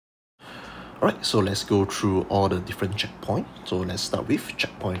Alright, so let's go through all the different checkpoints. So let's start with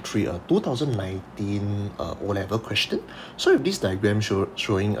checkpoint 3, a 2019 O-level question. So if this diagram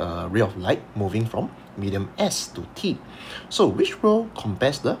showing a ray of light moving from medium S to T. So which row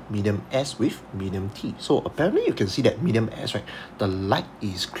compares the medium S with medium T? So apparently you can see that medium S, right, the light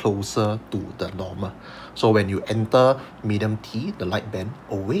is closer to the normal. So when you enter medium T, the light bend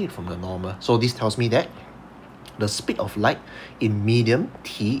away from the normal. So this tells me that the speed of light in medium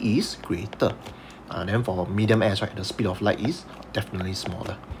T is greater. Then for medium S, right, the speed of light is definitely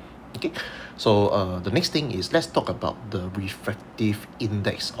smaller. Okay, so the next thing is let's talk about the refractive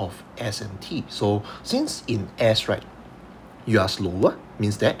index of S and T. So since in S, right, you are slower,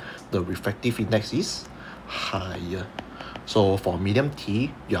 means that the refractive index is higher. So for medium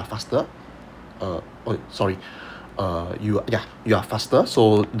T, you are faster. You are faster,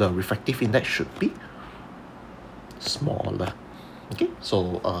 so the refractive index should be smaller. Okay,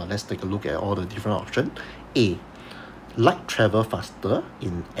 so let's take a look at all the different options. A, light travel faster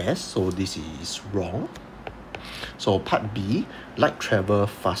in S, so this is wrong. So part B, light travel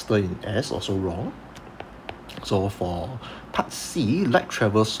faster in S, also wrong. So for part C, light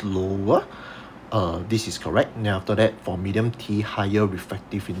travel slower, this is correct. And after that, for medium T, higher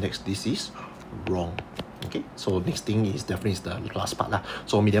refractive index, this is wrong. Okay, so next thing is definitely the last part lah.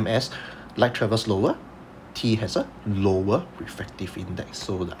 So medium S, light travel slower, T has a lower refractive index,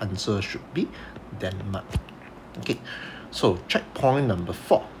 so the answer should be Denmark. Okay, so checkpoint number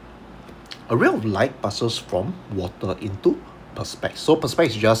 4. A ray of light passes from water into perspex. So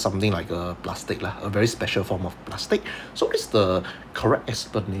perspex is just something like a plastic, a very special form of plastic. So what is the correct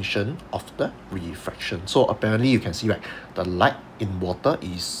explanation of the refraction? So apparently you can see, right, the light in water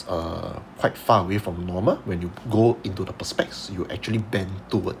is quite far away from normal. When you go into the perspex, you actually bend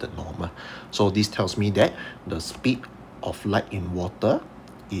toward the normal. So this tells me that the speed of light in water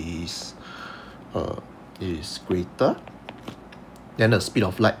is greater, then the speed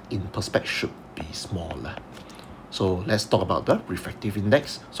of light in perspex should be smaller. So let's talk about the refractive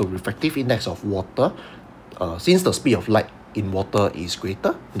index. So refractive index of water, since the speed of light in water is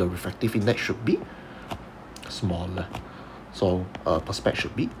greater, the refractive index should be smaller. So perspex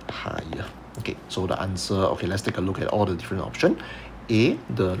should be higher. Okay, so the answer, okay, let's take a look at all the different options. A,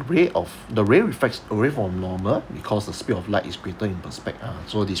 the ray refracts away from normal because the speed of light is greater in perspex.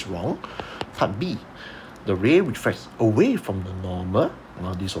 So this is wrong. Part B, the ray refracts away from the normal.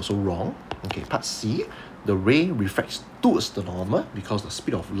 This is also wrong. Okay, part C, the ray refracts towards the normal because the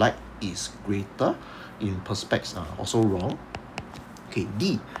speed of light is greater in perspex. Also wrong. Okay,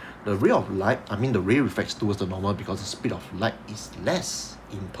 D, the ray refracts towards the normal because the speed of light is less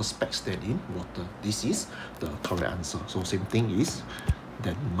in perspex than in water. This is the correct answer. So same thing is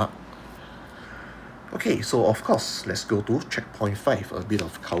Denmark. Okay, so of course, let's go to checkpoint 5, a bit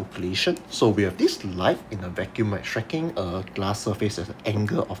of calculation. So we have this light in a vacuum, right, striking a glass surface at an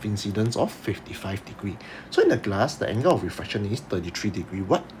angle of incidence of 55 degrees. So in the glass, the angle of refraction is 33 degrees.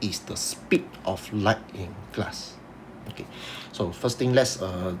 What is the speed of light in glass? Okay, so first thing, let's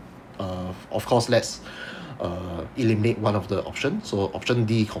eliminate one of the options. So option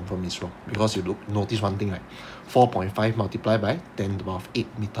D confirm is wrong because you notice one thing, right? 4.5 multiplied by 10 to the power of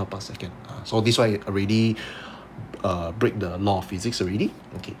 8 meter per second. So this one already break the law of physics already.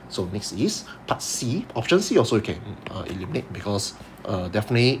 Okay, so next is part C. Option C also you can eliminate because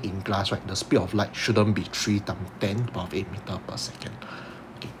definitely in glass, right, the speed of light shouldn't be 3 times 10 to the power of 8 meter per second.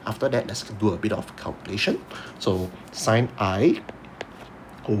 Okay, after that, let's do a bit of calculation. So sine I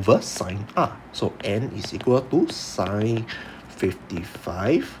over sine R. So n is equal to sine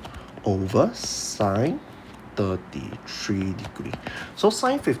 55 over sine 33 degree. So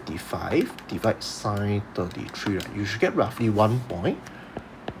sine 55 divided sine 33, right, you should get roughly 1.50.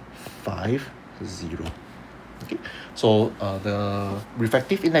 Okay, so the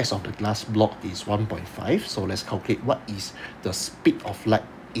refractive index of the glass block is 1.5. So let's calculate what is the speed of light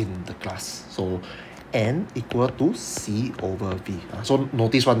in the glass. So N equal to C over V. So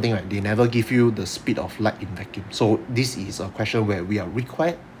notice one thing, right? They never give you the speed of light in vacuum. So this is a question where we are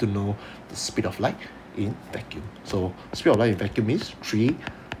required to know the speed of light in vacuum. So speed of light in vacuum is 3,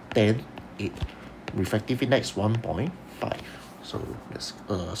 10, 8. Refractive index 1.5. So let's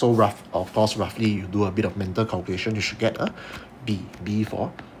of course, roughly you do a bit of mental calculation, you should get a B. B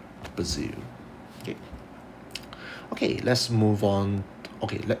for Brazil. Okay. Okay, let's move on.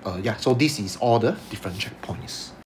 Okay, so this is all the different checkpoints.